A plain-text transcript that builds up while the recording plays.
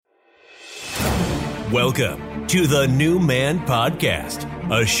Welcome to the New Man Podcast,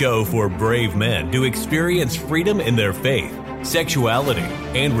 a show for brave men to experience freedom in their faith, sexuality,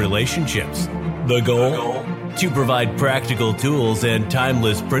 and relationships. The goal? To provide practical tools and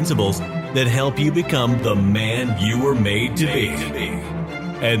timeless principles that help you become the man you were made to be.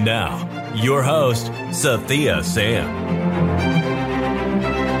 And now, your host, Sathya Sam.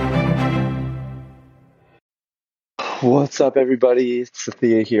 What's up, everybody? It's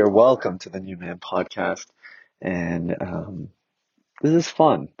Sathya here. Welcome to the New Man Podcast. And this is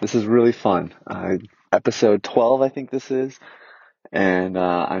fun. This is really fun. Episode 12, I think this is. And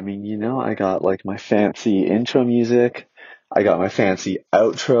I got like my fancy intro music. I got my fancy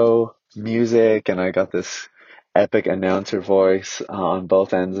outro music. And I got this epic announcer voice on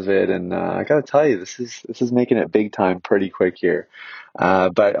both ends of it. And I gotta tell you, this is making it big time pretty quick here.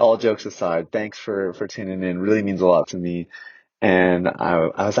 But all jokes aside, thanks for tuning in. Really means a lot to me. And I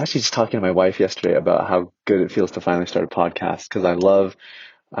was actually just talking to my wife yesterday about how good it feels to finally start a podcast, because I love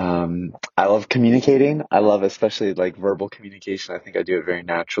communicating. I love especially like verbal communication. I think I do it very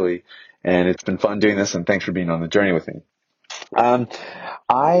naturally, and it's been fun doing this. And thanks for being on the journey with me.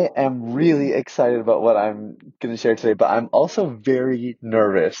 I am really excited about what I'm going to share today, but I'm also very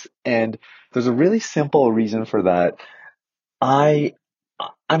nervous. And there's a really simple reason for that.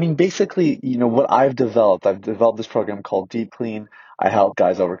 Basically, what I've developed this program called Deep Clean. I help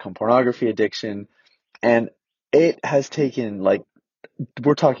guys overcome pornography addiction, and it has taken, like,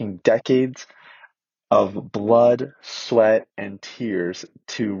 we're talking decades of blood, sweat, and tears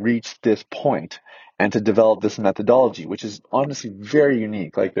to reach this point and to develop this methodology, which is honestly very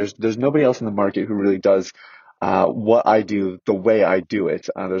unique. Like, there's nobody else in the market who really does what I do the way I do it.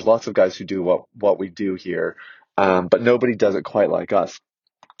 There's lots of guys who do what we do here, but nobody does it quite like us.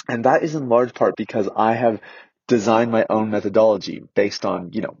 And that is in large part because I have designed my own methodology based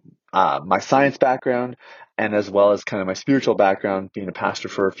on, my science background, and as well as kind of my spiritual background, being a pastor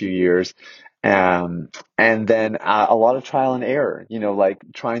for a few years. And then a lot of trial and error, like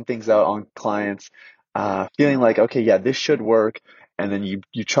trying things out on clients, feeling like, okay, yeah, this should work. And then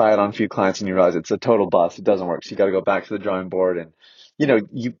you try it on a few clients and you realize it's a total bust. It doesn't work. So you got to go back to the drawing board. And,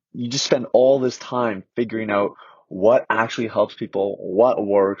 you just spend all this time figuring out what actually helps people, what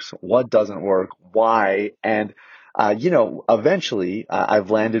works, what doesn't work, why. And, eventually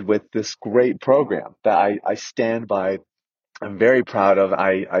I've landed with this great program that I stand by. I'm very proud of.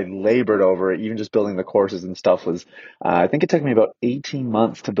 I labored over it. Even just building the courses and stuff was, I think it took me about 18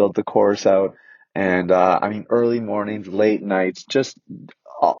 months to build the course out. And, early mornings, late nights, just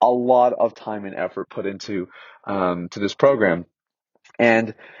a lot of time and effort put into, to this program.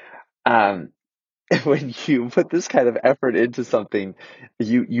 And, um, when you put this kind of effort into something,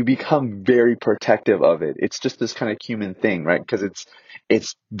 you become very protective of it. It's just this kind of human thing, right? Because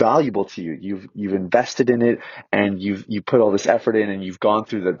it's valuable to you. You've invested in it, and you put all this effort in, and you've gone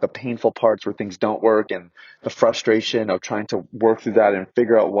through the painful parts where things don't work, and the frustration of trying to work through that and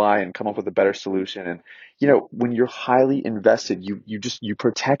figure out why and come up with a better solution. And when you're highly invested, you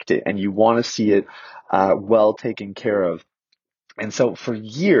protect it, and you want to see it well taken care of. And so for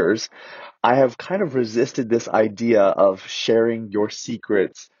years, I have kind of resisted this idea of sharing your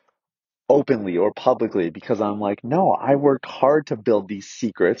secrets openly or publicly, because I'm like, no, I worked hard to build these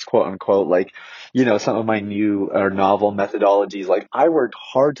secrets, quote unquote, like, some of my new or novel methodologies. Like, I worked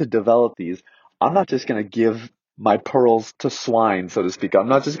hard to develop these. I'm not just going to give my pearls to swine, so to speak. I'm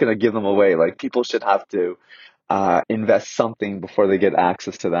not just going to give them away. Like, people should have to invest something before they get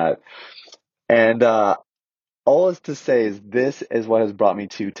access to that. And all is to say is this is what has brought me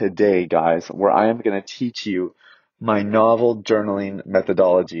to today, guys, where I am going to teach you my novel journaling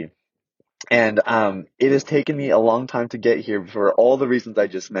methodology. And it has taken me a long time to get here for all the reasons I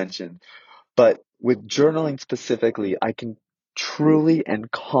just mentioned. But with journaling specifically, I can truly and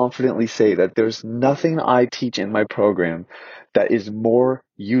confidently say that there's nothing I teach in my program that is more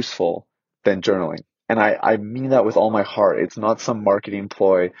useful than journaling. And I mean that with all my heart. It's not some marketing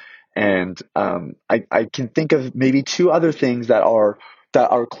ploy. And I can think of maybe two other things that are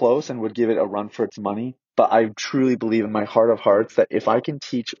close and would give it a run for its money. But I truly believe in my heart of hearts that if I can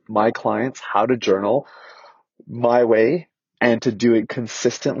teach my clients how to journal my way, and to do it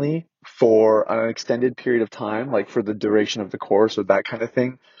consistently for an extended period of time, like for the duration of the course or that kind of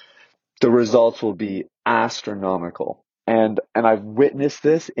thing, the results will be astronomical. And I've witnessed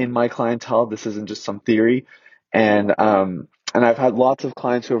this in my clientele. This isn't just some theory. And I've had lots of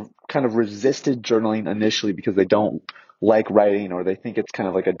clients who have kind of resisted journaling initially because they don't like writing, or they think it's kind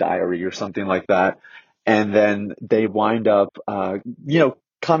of like a diary or something like that. And then they wind up,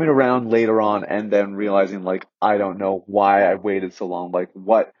 coming around later on and then realizing, like, I don't know why I waited so long. Like,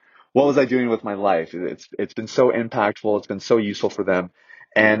 what what was I doing with my life? It's been so impactful. It's been so useful for them.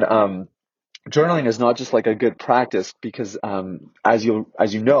 And journaling is not just like a good practice because as you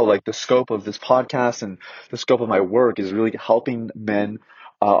know, like the scope of this podcast and the scope of my work is really helping men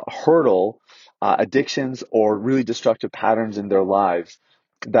hurdle addictions or really destructive patterns in their lives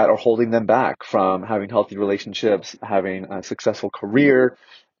that are holding them back from having healthy relationships, having a successful career,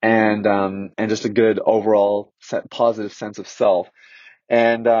 and just a good overall positive sense of self.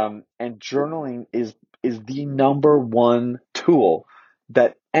 And journaling is the number one tool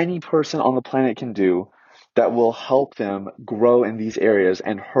that any person on the planet can do that will help them grow in these areas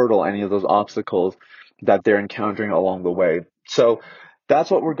and hurdle any of those obstacles that they're encountering along the way. So that's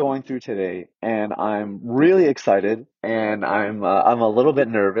what we're going through today, and I'm really excited, and I'm a little bit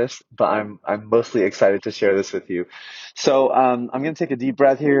nervous, but I'm mostly excited to share this with you. So I'm gonna take a deep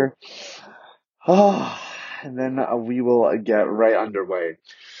breath here. Oh, and then we will get right underway.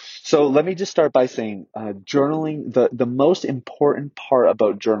 So let me just start by saying journaling, the most important part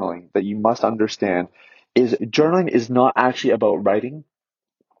about journaling that you must understand is journaling is not actually about writing,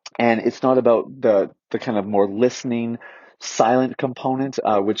 and it's not about the kind of more listening, silent component,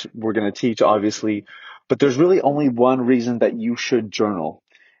 which we're going to teach, obviously. But there's really only one reason that you should journal,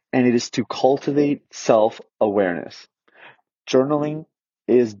 and it is to cultivate self-awareness. Journaling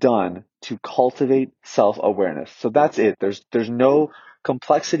is done to cultivate self-awareness. So that's it. There's no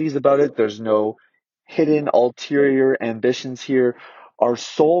complexities about it. There's no hidden ulterior ambitions here. Our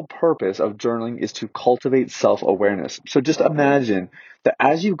sole purpose of journaling is to cultivate self-awareness. So just imagine that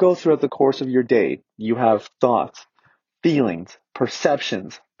as you go throughout the course of your day, you have thoughts, feelings,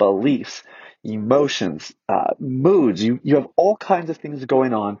 perceptions, beliefs, emotions, moods. You have all kinds of things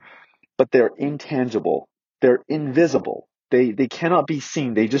going on, but they're intangible. They're invisible. They cannot be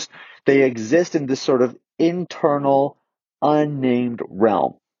seen. They exist in this sort of internal, unnamed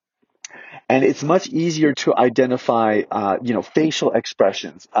realm. And it's much easier to identify, facial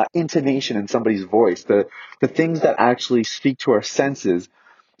expressions, intonation in somebody's voice, the things that actually speak to our senses.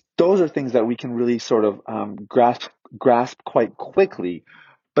 Those are things that we can really sort of grasp quite quickly.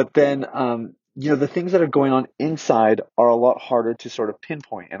 But then, the things that are going on inside are a lot harder to sort of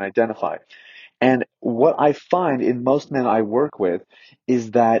pinpoint and identify. And what I find in most men I work with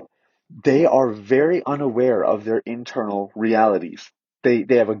is that they are very unaware of their internal realities. They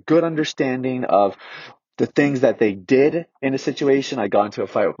have a good understanding of the things that they did in a situation. I got into a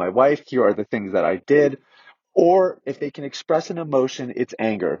fight with my wife. Here are the things that I did. Or if they can express an emotion, it's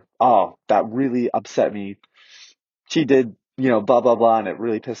anger. Oh, that really upset me. She did, blah, blah, blah, and it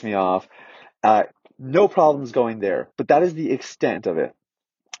really pissed me off. Uh, no problems going there. But that is the extent of it.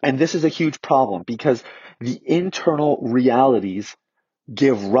 And this is a huge problem because the internal realities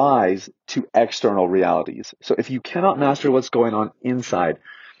give rise to external realities. So if you cannot master what's going on inside,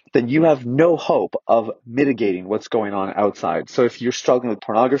 then you have no hope of mitigating what's going on outside. So if you're struggling with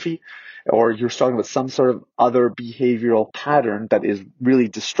pornography or you're struggling with some sort of other behavioral pattern that is really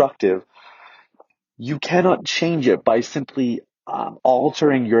destructive, you cannot change it by simply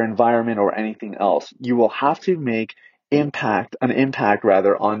altering your environment or anything else. You will have to make an impact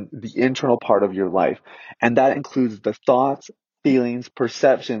rather on the internal part of your life. And that includes the thoughts, feelings,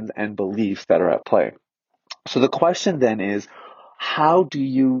 perceptions, and beliefs that are at play. So the question then is, how do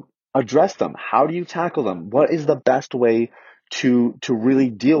you address them? How do you tackle them? What is the best way to really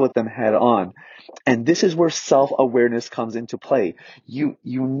deal with them head on? And this is where self-awareness comes into play. You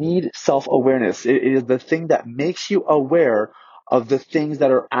need self-awareness. It is the thing that makes you aware of the things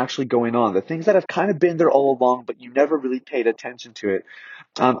that are actually going on, the things that have kind of been there all along, but you never really paid attention to it.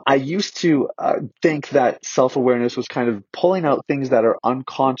 I used to think that self-awareness was kind of pulling out things that are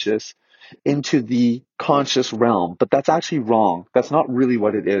unconscious into the conscious realm, but that's actually wrong. That's not really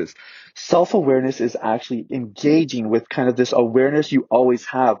what it is. Self-awareness is actually engaging with kind of this awareness you always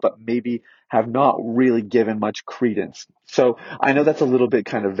have, but maybe have not really given much credence. So I know that's a little bit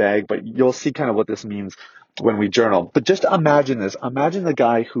kind of vague, but you'll see kind of what this means when we journal. But just imagine this. Imagine the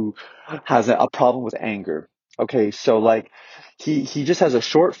guy who has a problem with anger. Okay, so like he just has a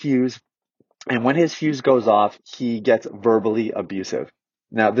short fuse, and when his fuse goes off, he gets verbally abusive.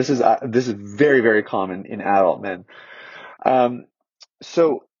 Now, this is very, very common in adult men. Um,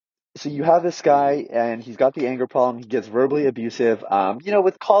 so so you have this guy, and he's got the anger problem. He gets verbally abusive.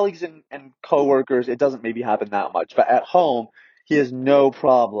 With colleagues and coworkers, it doesn't maybe happen that much, but at home, he has no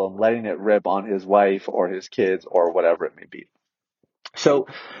problem letting it rip on his wife or his kids or whatever it may be. So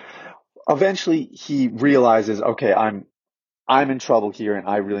eventually, he realizes, okay, I'm in trouble here, and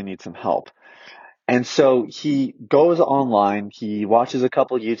I really need some help. And so he goes online, he watches a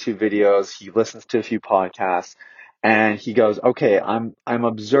couple YouTube videos, he listens to a few podcasts, And he goes, okay, I'm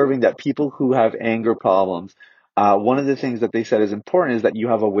observing that people who have anger problems, one of the things that they said is important is that you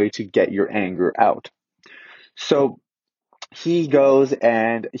have a way to get your anger out. So he goes to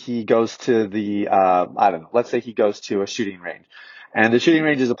the I don't know, let's say he goes to a shooting range, and the shooting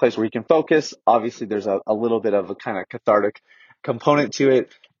range is a place where he can focus. Obviously there's a little bit of a kind of cathartic component to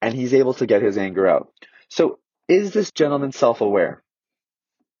it, and he's able to get his anger out. So is this gentleman self-aware?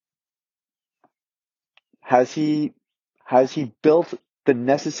 Has he built the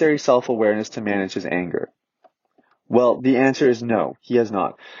necessary self-awareness to manage his anger? Well, the answer is no, he has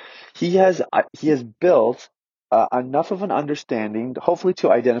not. He has built enough of an understanding, hopefully,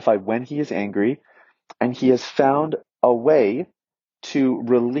 to identify when he is angry, and he has found a way to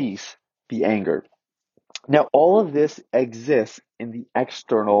release the anger. Now, all of this exists in the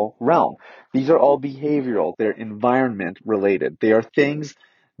external realm. These are all behavioral, they're environment related. They are things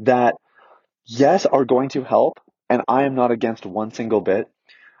that, yes, are going to help, and I am not against one single bit.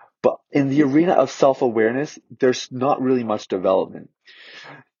 But in the arena of self awareness, there's not really much development.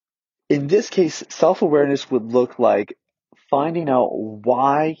 In this case, self awareness would look like finding out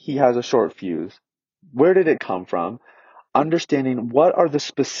why he has a short fuse. Where did it come from? Understanding what are the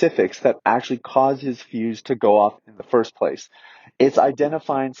specifics that actually cause his fuse to go off in the first place. It's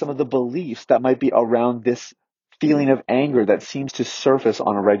identifying some of the beliefs that might be around this feeling of anger that seems to surface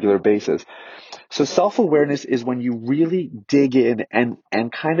on a regular basis. So self-awareness is when you really dig in and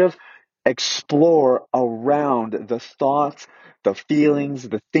kind of explore around the thoughts, the feelings,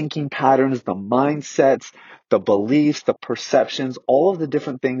 the thinking patterns, the mindsets, the beliefs, the perceptions, all of the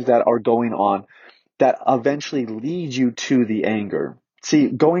different things that are going on that eventually lead you to the anger. See,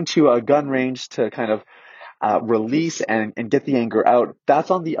 going to a gun range to kind of release and get the anger out, that's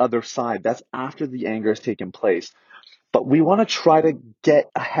on the other side. That's after the anger has taken place. But we want to try to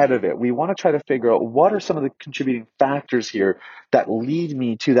get ahead of it. We want to try to figure out what are some of the contributing factors here that lead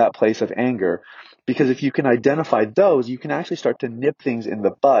me to that place of anger. Because if you can identify those, you can actually start to nip things in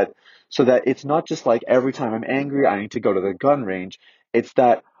the bud so that it's not just like every time I'm angry, I need to go to the gun range. It's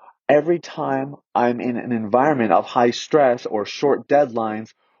that every time I'm in an environment of high stress or short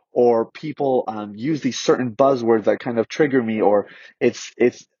deadlines, or people use these certain buzzwords that kind of trigger me, or it's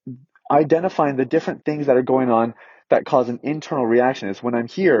identifying the different things that are going on that cause an internal reaction. Is when I'm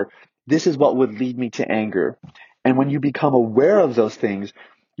here, this is what would lead me to anger. And when you become aware of those things,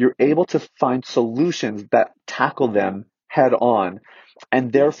 you're able to find solutions that tackle them head on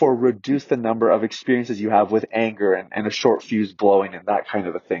and therefore reduce the number of experiences you have with anger and a short fuse blowing and that kind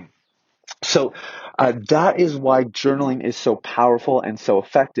of a thing. So that is why journaling is so powerful and so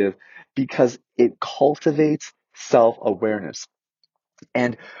effective, because it cultivates self-awareness.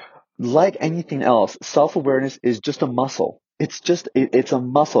 And like anything else, self-awareness is just a muscle. It's a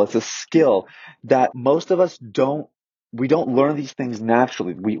muscle. It's a skill that most of us we don't learn these things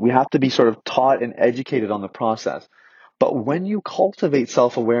naturally. We have to be sort of taught and educated on the process. But when you cultivate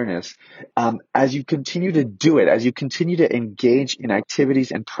self-awareness, as you continue to do it, as you continue to engage in activities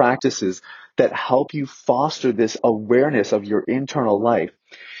and practices that help you foster this awareness of your internal life,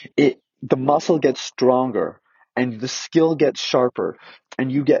 the muscle gets stronger and the skill gets sharper, and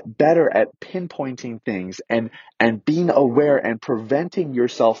you get better at pinpointing things and being aware and preventing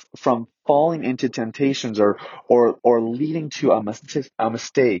yourself from falling into temptations or leading to a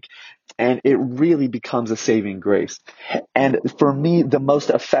mistake, and it really becomes a saving grace. And for me, the most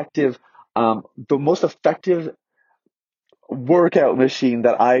effective workout machine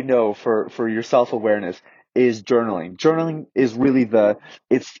that I know for your self-awareness is journaling. Journaling is really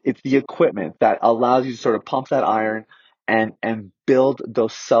it's the equipment that allows you to sort of pump that iron and build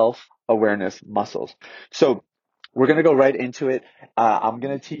those self-awareness muscles. So we're going to go right into it. I'm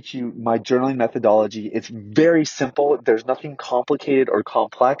going to teach you my journaling methodology. It's very simple. There's nothing complicated or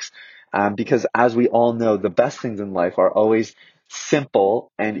complex, because as we all know, the best things in life are always simple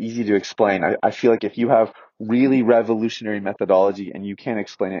and easy to explain. I feel like if you have really revolutionary methodology and you can't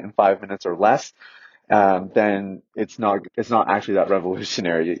explain it in 5 minutes or less, then it's not actually that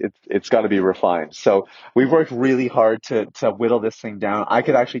revolutionary. It's got to be refined. So we've worked really hard to whittle this thing down. I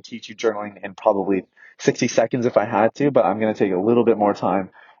could actually teach you journaling in probably 60 seconds if I had to, but I'm going to take a little bit more time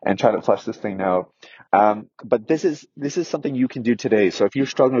and try to flesh this thing out. But this is something you can do today. So if you're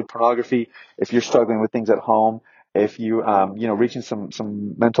struggling with pornography, if you're struggling with things at home, if you reaching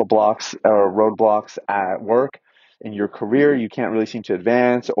some mental blocks or roadblocks at work, in your career, you can't really seem to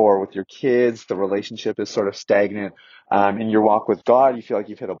advance, or with your kids, the relationship is sort of stagnant. In your walk with God, you feel like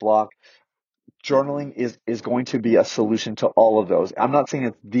you've hit a block. journaling is going to be a solution to all of those. I'm not saying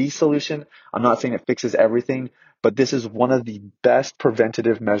it's the solution. I'm not saying it fixes everything, but this is one of the best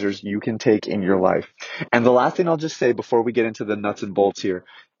preventative measures you can take in your life. And the last thing I'll just say before we get into the nuts and bolts here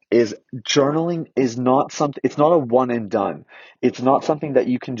is journaling is not something, it's not a one and done. It's not something that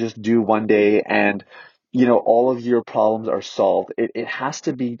you can just do one day and all of your problems are solved. It has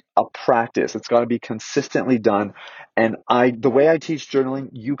to be a practice. It's got to be consistently done. And the way I teach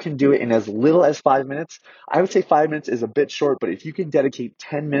journaling, you can do it in as little as 5 minutes. I would say 5 minutes is a bit short, but if you can dedicate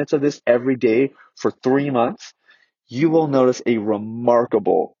 10 minutes of this every day for 3 months, you will notice a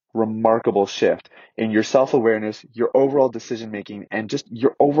remarkable shift in your self-awareness, your overall decision-making, and just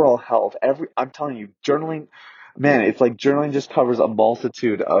your overall health. I'm telling you, journaling, man, it's like journaling just covers a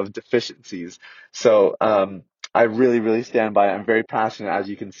multitude of deficiencies. So, I really, really stand by it. I'm very passionate, as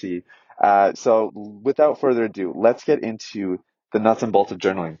you can see. So without further ado, let's get into the nuts and bolts of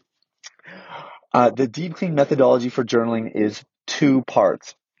journaling. The Deep Clean methodology for journaling is 2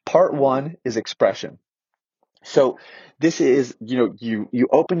 parts. Part 1 is expression. So this is, you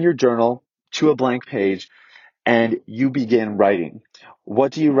open your journal to a blank page and you begin writing.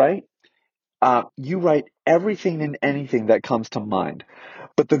 What do you write? You write everything and anything that comes to mind.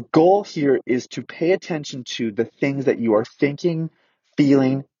 But the goal here is to pay attention to the things that you are thinking,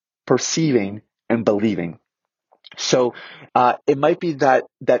 feeling, perceiving, and believing. So it might be that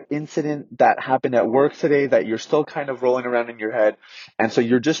incident that happened at work today that you're still kind of rolling around in your head, and so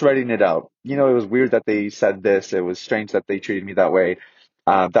you're just writing it out. It was weird that they said this. It was strange that they treated me that way.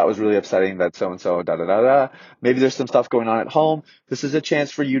 That was really upsetting that so and so, da da da da. Maybe there's some stuff going on at home. This is a chance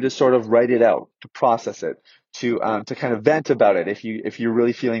for you to sort of write it out, to process it, to kind of vent about it if you're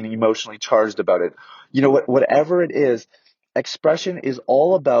really feeling emotionally charged about it. Whatever it is. Expression is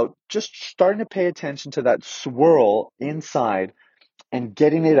all about just starting to pay attention to that swirl inside and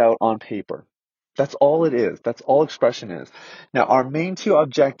getting it out on paper. That's all it is. That's all expression is. Now, our main 2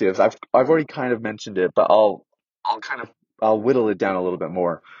 objectives, I've already kind of mentioned it, but I'll whittle it down a little bit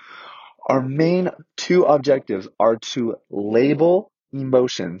more. Our main 2 objectives are to label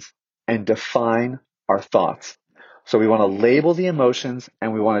emotions and define our thoughts. So we want to label the emotions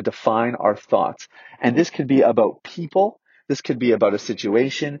and we want to define our thoughts. And this could be about people. This could be about a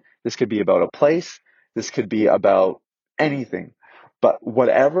situation. This could be about a place. This could be about anything. But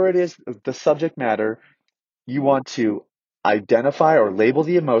whatever it is, the subject matter, you want to identify or label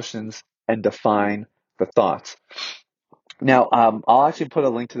the emotions and define the thoughts. Now, I'll actually put a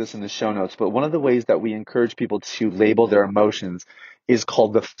link to this in the show notes, but one of the ways that we encourage people to label their emotions is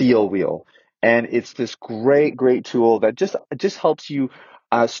called the feel wheel. And it's this great tool that just helps you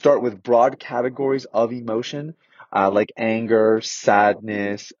start with broad categories of emotion, like anger,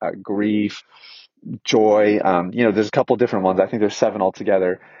 sadness, grief, joy. There's a couple different ones. I think there's 7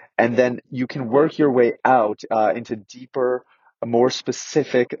 altogether. And then you can work your way out into deeper, more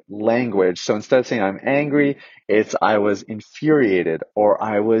specific language. So instead of saying I'm angry, it's I was infuriated or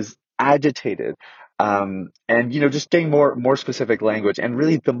I was agitated. And just getting more specific language. And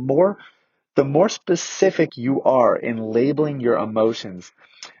really the more specific you are in labeling your emotions,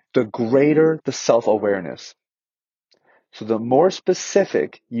 the greater the self-awareness. So the more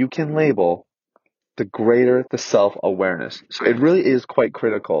specific you can label, the greater the self-awareness. So it really is quite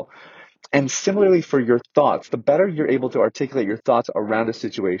critical. And similarly for your thoughts, the better you're able to articulate your thoughts around a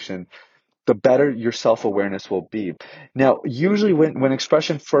situation, the better your self-awareness will be. Now, usually when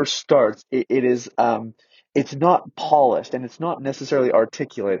expression first starts, it's not polished and it's not necessarily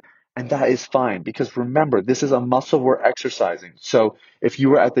articulate. And that is fine because remember, this is a muscle we're exercising. So if you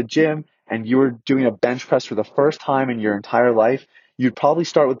were at the gym and you were doing a bench press for the first time in your entire life, you'd probably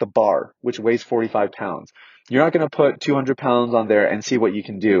start with the bar, which weighs 45 pounds. You're not going to put 200 pounds on there and see what you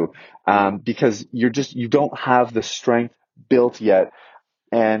can do because you don't have the strength built yet.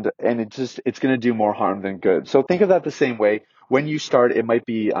 And it's going to do more harm than good. So think of that the same way. When you start, it might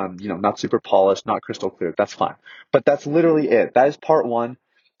be, not super polished, not crystal clear. That's fine. But that's literally it. That is part 1.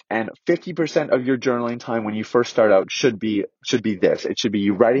 And 50% of your journaling time when you first start out should be this. It should be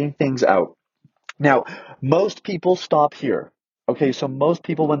you writing things out. Now, most people stop here. Okay, so most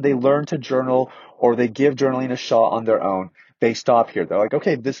people, when they learn to journal or they give journaling a shot on their own, they stop here. They're like,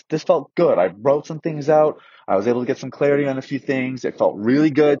 okay, this felt good. I wrote some things out. I was able to get some clarity on a few things. It felt really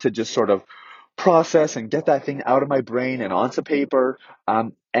good to just sort of process and get that thing out of my brain and onto paper.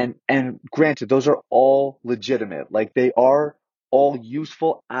 And granted, those are all legitimate. Like they are all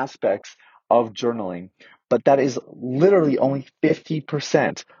useful aspects of journaling, but that is literally only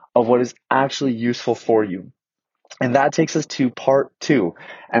 50% of what is actually useful for you. And that takes us to part 2.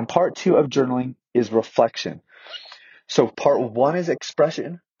 And part 2 of journaling is reflection. So part one is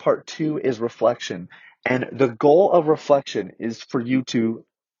expression, part two is reflection. And the goal of reflection is for you to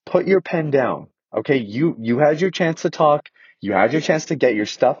put your pen down. Okay, you had your chance to talk, you had your chance to get your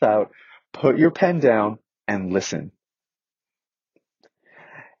stuff out, put your pen down and listen.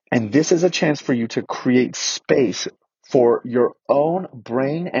 And this is a chance for you to create space for your own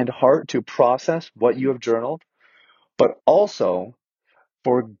brain and heart to process what you have journaled, but also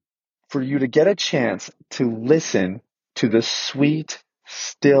for you to get a chance to listen to the sweet,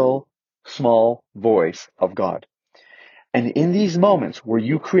 still, small voice of God. And in these moments where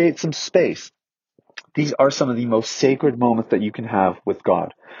you create some space, these are some of the most sacred moments that you can have with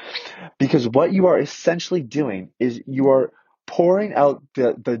God. Because what you are essentially doing is you are pouring out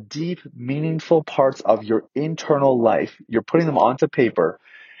the deep, meaningful parts of your internal life. You're putting them onto paper.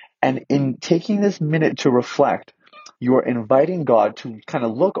 And in taking this minute to reflect, you are inviting God to kind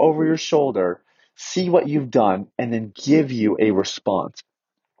of look over your shoulder, see what you've done, and then give you a response.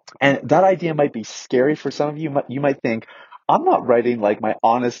 And that idea might be scary for some of you. You might think, I'm not writing like my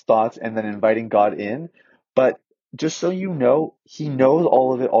honest thoughts and then inviting God in. But just so you know, He knows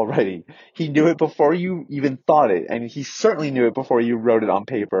all of it already. He knew it before you even thought it. And He certainly knew it before you wrote it on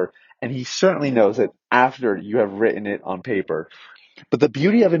paper. And He certainly knows it after you have written it on paper. But the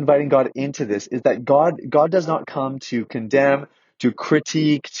beauty of inviting God into this is that God does not come to condemn, to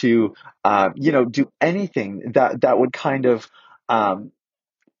critique, to do anything that would kind of um,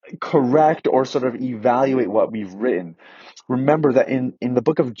 correct or sort of evaluate what we've written. Remember that in the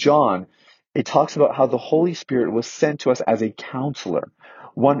book of John, it talks about how the Holy Spirit was sent to us as a counselor,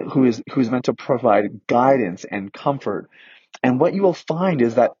 one who's meant to provide guidance and comfort. And what you will find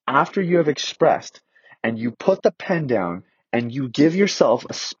is that after you have expressed and you put the pen down and you give yourself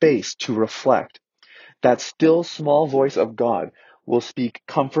a space to reflect, that still small voice of God will speak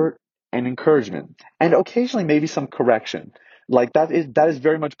comfort and encouragement, and occasionally maybe some correction. Like that is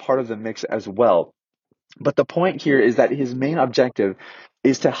very much part of the mix as well. But the point here is that his main objective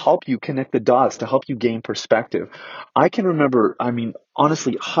is to help you connect the dots, to help you gain perspective. I can remember, I mean,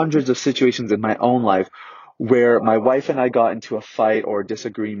 honestly, hundreds of situations in my own life where my wife and I got into a fight or a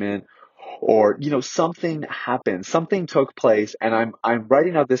disagreement, or something happened, something took place, and I'm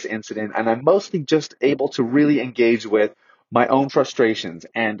writing out this incident, and I'm mostly just able to really engage with my own frustrations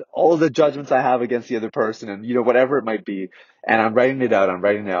and all of the judgments I have against the other person, and whatever it might be, and I'm writing it out,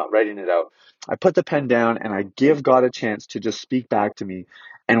 writing it out. I put the pen down and I give God a chance to just speak back to me.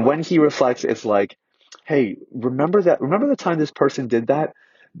 And when He reflects, it's like, hey, remember the time this person did that?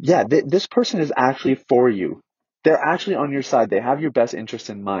 Yeah, this person is actually for you. They're actually on your side. They have your best interest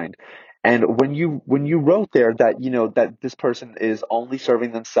in mind. And when you wrote there that that this person is only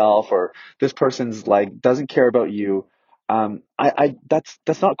serving themselves, or this person's like doesn't care about you, I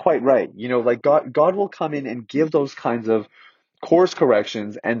that's not quite right. Like God will come in and give those kinds of course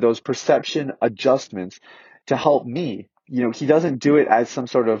corrections and those perception adjustments to help me. He doesn't do it as some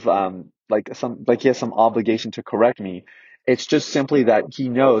sort of like he has some obligation to correct me. It's just simply that He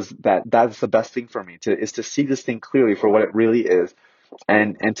knows that that's the best thing for me to see this thing clearly for what it really is,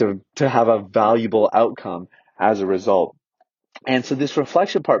 and to have a valuable outcome as a result. And so this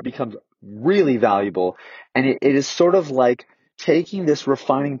reflection part becomes really valuable. And it is sort of like taking this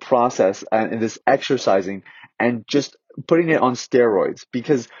refining process and this exercising and just putting it on steroids,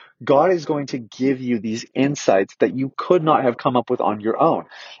 because God is going to give you these insights that you could not have come up with on your own.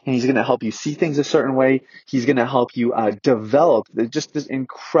 And He's going to help you see things a certain way. He's going to help you develop just this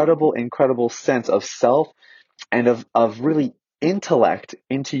incredible, incredible sense of self and of really intellect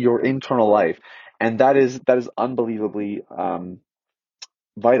into your internal life. And that is unbelievably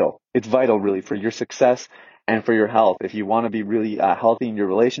vital. It's vital, really, for your success and for your health. If you want to be really healthy in your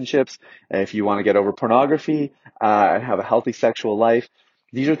relationships, if you want to get over pornography and have a healthy sexual life,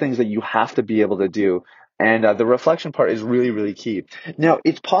 these are things that you have to be able to do. And the reflection part is really, really key. Now,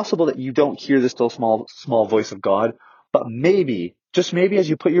 it's possible that you don't hear the still small voice of God, but maybe, just maybe, as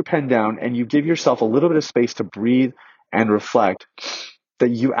you put your pen down and you give yourself a little bit of space to breathe and reflect, that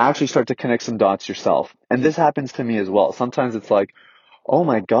you actually start to connect some dots yourself. And this happens to me as well. Sometimes it's like, oh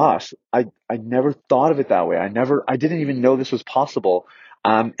my gosh, I never thought of it that way. I didn't even know this was possible.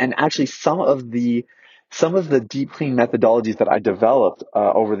 And actually some of the deep clean methodologies that I developed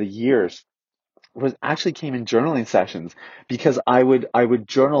over the years was actually came in journaling sessions, because I would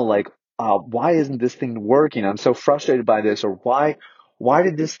journal like, why isn't this thing working? I'm so frustrated by this, or why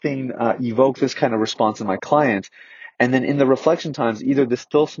did this thing evoke this kind of response in my clients? And then in the reflection times, either the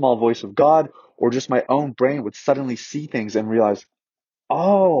still small voice of God or just my own brain would suddenly see things and realize,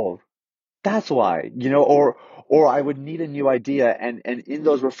 oh, that's why, or I would need a new idea. And in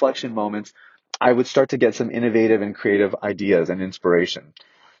those reflection moments, I would start to get some innovative and creative ideas and inspiration.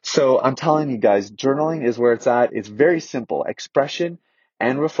 So I'm telling you guys, journaling is where it's at. It's very simple. Expression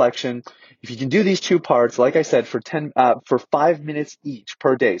and reflection. If you can do these two parts, like I said, for 5 minutes each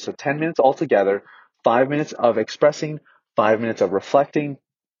per day, so 10 minutes altogether, 5 minutes of expressing, 5 minutes of reflecting.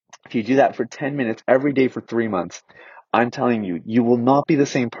 If you do that for 10 minutes every day for 3 months, I'm telling you, you will not be the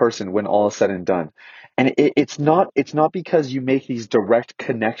same person when all is said and done. And it's not because you make these direct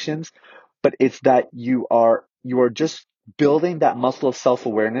connections, but it's that you are just building that muscle of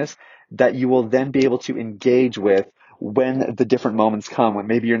self-awareness that you will then be able to engage with when the different moments come. When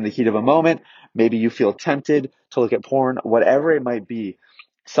maybe you're in the heat of a moment, maybe you feel tempted to look at porn, whatever it might be,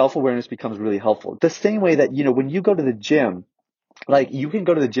 self-awareness becomes really helpful. The same way that, when you go to the gym, like, you can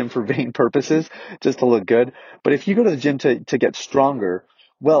go to the gym for vain purposes just to look good, but if you go to the gym to get stronger,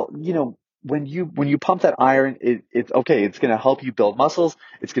 well, when you pump that iron, it's okay. It's going to help you build muscles.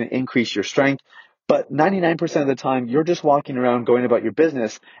 It's going to increase your strength. But 99% of the time, you're just walking around going about your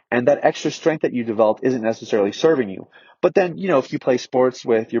business, and that extra strength that you developed isn't necessarily serving you. But then, if you play sports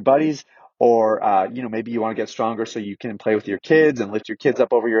with your buddies, or, maybe you want to get stronger so you can play with your kids and lift your kids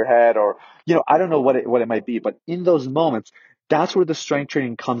up over your head, or, I don't know what it might be, but in those moments, that's where the strength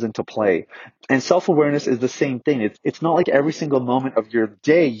training comes into play. And self-awareness is the same thing. It's not like every single moment of your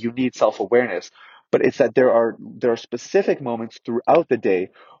day you need self-awareness, but it's that there are specific moments throughout the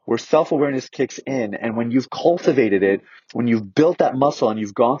day where self-awareness kicks in. And when you've cultivated it, when you've built that muscle and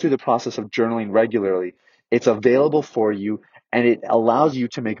you've gone through the process of journaling regularly, it's available for you, and it allows you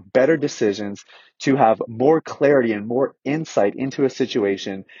to make better decisions, to have more clarity and more insight into a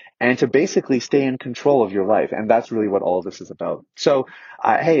situation, and to basically stay in control of your life. And that's really what all of this is about. So,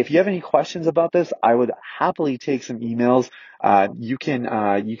 hey, if you have any questions about this, I would happily take some emails. You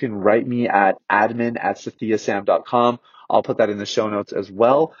can write me at admin@sathiasam.com. I'll put that in the show notes as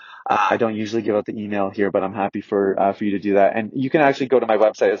well. I don't usually give out the email here, but I'm happy for you to do that. And you can actually go to my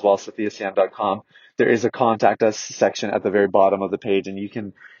website as well, sathiasam.com. There is a contact us section at the very bottom of the page, and you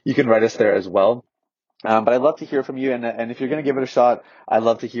can write us there as well. But I'd love to hear from you, and if you're going to give it a shot, I'd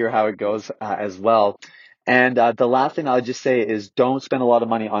love to hear how it goes as well. And the last thing I'll just say is, don't spend a lot of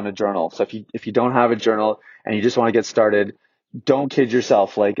money on a journal. So if you don't have a journal and you just want to get started, don't kid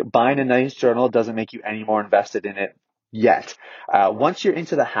yourself. Like, buying a nice journal doesn't make you any more invested in it yet. Once you're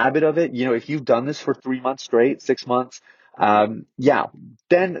into the habit of it, if you've done this for 3 months straight, 6 months, then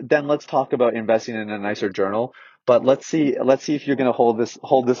let's talk about investing in a nicer journal. But let's see if you're going to hold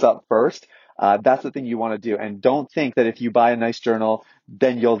this up first. That's the thing you want to do. And don't think that if you buy a nice journal,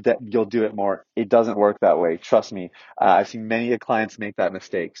 then you'll do it more. It doesn't work that way. Trust me. I've seen many clients make that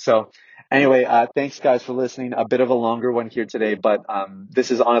mistake. So anyway, thanks guys for listening. A bit of a longer one here today, but this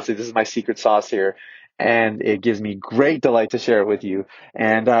is my secret sauce here. And it gives me great delight to share it with you.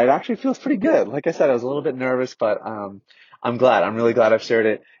 And it actually feels pretty good. Like I said, I was a little bit nervous, but I'm glad. I'm really glad I've shared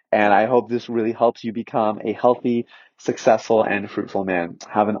it. And I hope this really helps you become a healthy, successful, and fruitful man.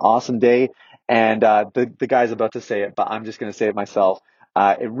 Have an awesome day. And the guy's about to say it, but I'm just going to say it myself.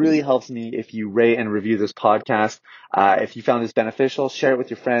 It really helps me if you rate and review this podcast. If you found this beneficial, share it with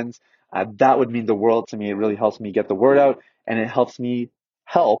your friends. That would mean the world to me. It really helps me get the word out, and it helps me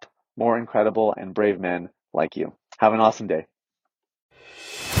help more incredible and brave men like you. Have an awesome day.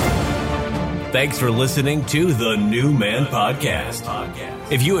 Thanks for listening to the New Man Podcast.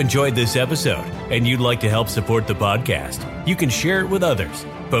 If you enjoyed this episode and you'd like to help support the podcast, you can share it with others,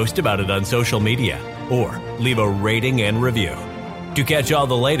 post about it on social media, or leave a rating and review. To catch all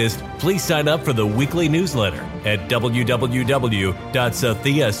the latest, please sign up for the weekly newsletter at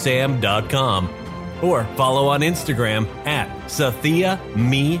www.sathiasam.com or follow on Instagram at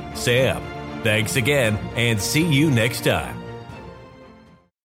SathiaMeSam. Thanks again, and see you next time.